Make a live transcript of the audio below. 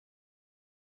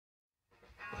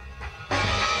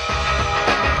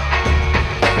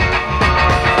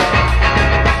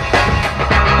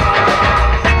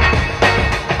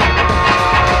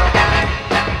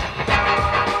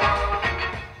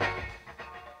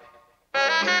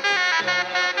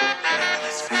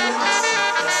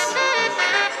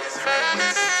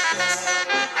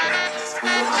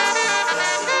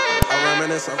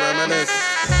reminisce, I reminisce.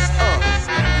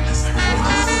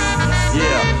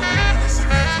 Yeah.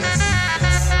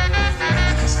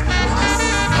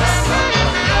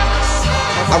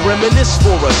 I reminisce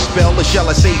for a spell, or shall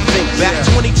I say think back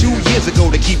 22 years ago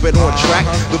to keep it on track.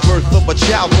 The birth of a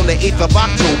child on the 8th of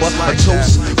October, a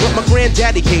toast, but my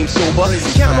granddaddy came sober.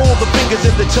 Count all the fingers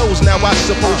and the toes, now I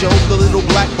suppose you hope the little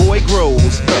black boy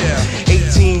grows.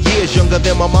 18 years younger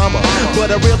than my mama,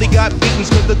 but I really got beatings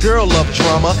cause the girl loved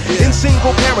drama. In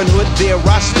single parenthood, there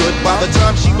I stood. By the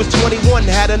time she was 21,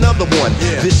 had another one.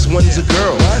 This one's a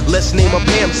girl, let's name her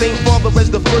Pam. Same father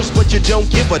as the first, but you don't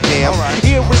give a damn.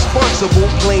 Irresponsible,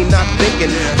 plain not thinking.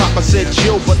 Papa said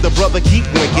chill, but the brother keep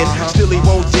winking. Still he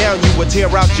won't down you or tear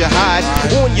out your hide.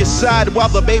 On your side while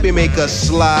the baby make a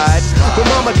slide. But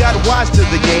mama got wise to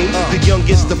the game. The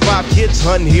youngest of 5 kids,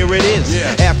 hun, here it is.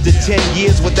 After 10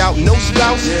 years without no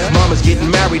spouse, mama's getting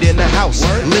married in the house.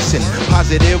 Listen,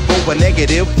 positive over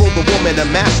negative for the woman a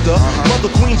master. Mother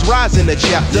Queen's rise in the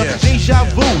chapter. Deja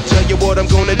vu, tell you what I'm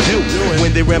gonna do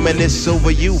when they reminisce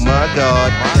over you, my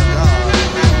God.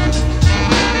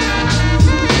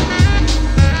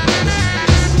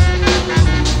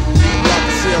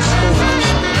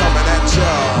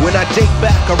 When I date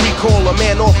back, I recall a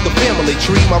man off the family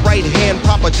tree. My right hand,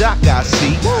 Papa Doc, I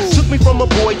see. Took me from a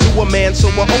boy to a man, so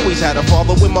I always had a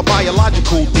father. When my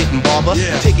biological didn't bother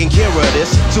taking care of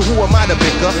this, so who am I to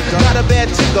bicker? Not a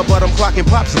bad ticker, but I'm clocking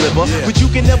Pop's liver. But you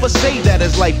can never say that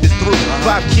as life is through.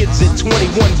 5 kids at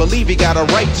 21, believe he got a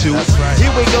right to.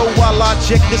 Here we go while I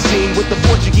check the scene with the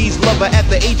Portuguese lover at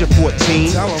the age of 14.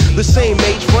 The same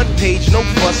age, front page, no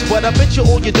fuss, but I bet you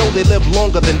all you know they live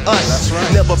longer than us.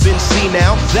 Never been seen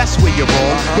now, that's where you're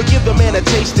wrong. But give the man a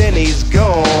taste and he's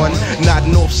gone.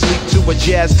 Nodding off sleep to a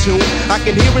jazz tune. I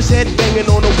can hear his head banging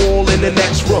on the wall in the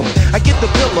next room. I get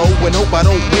the pillow and hope I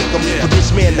don't wake him. For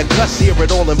this man to cuss, hear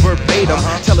it all in verbatim.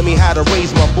 Telling me how to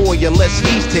raise my boy unless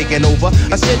he's taking over.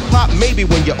 I said, Pop, maybe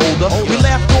when you're older. We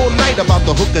laughed all night about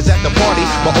the hookers at the party.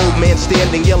 My old man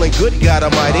standing yelling, good God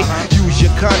Almighty. Use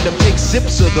your condom, take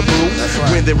sips of the brew.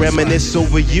 When they reminisce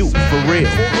over you, for real.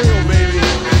 For real, baby.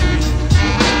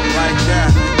 Like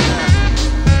that.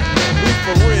 We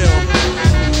for real.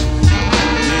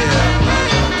 Yeah.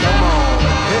 Come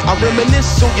on. I reminisce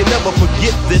so you never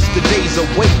forget this. The days are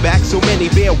way back, so many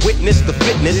bear witness the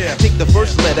fitness. Take the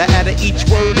first letter out of each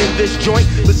word in this joint.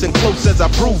 Listen close as I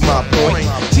prove my point.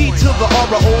 T to the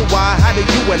R.O.Y. How did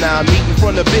you and I meet in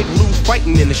front of Big Lou's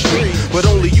fighting in the street? But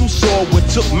only you saw what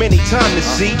took many time to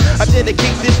see. I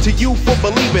dedicate this to you for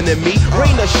believing in me.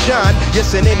 Rain or shine,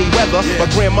 yes, in any weather.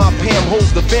 My grandma Pam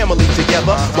holds the family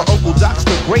together. My Uncle Doc's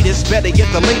the greatest, better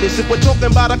get the latest. If we're talking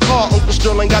about a car, Uncle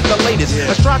Sterling got the latest.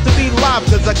 I strive to be live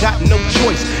cause I got no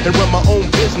choice and run my own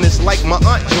business like my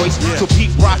Aunt Joyce. So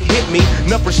Pete Rock hit me,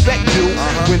 enough respect due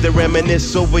when they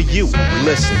reminisce over you.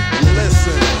 Listen.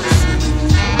 Listen.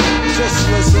 Just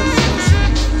listen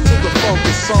to the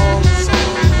funky song.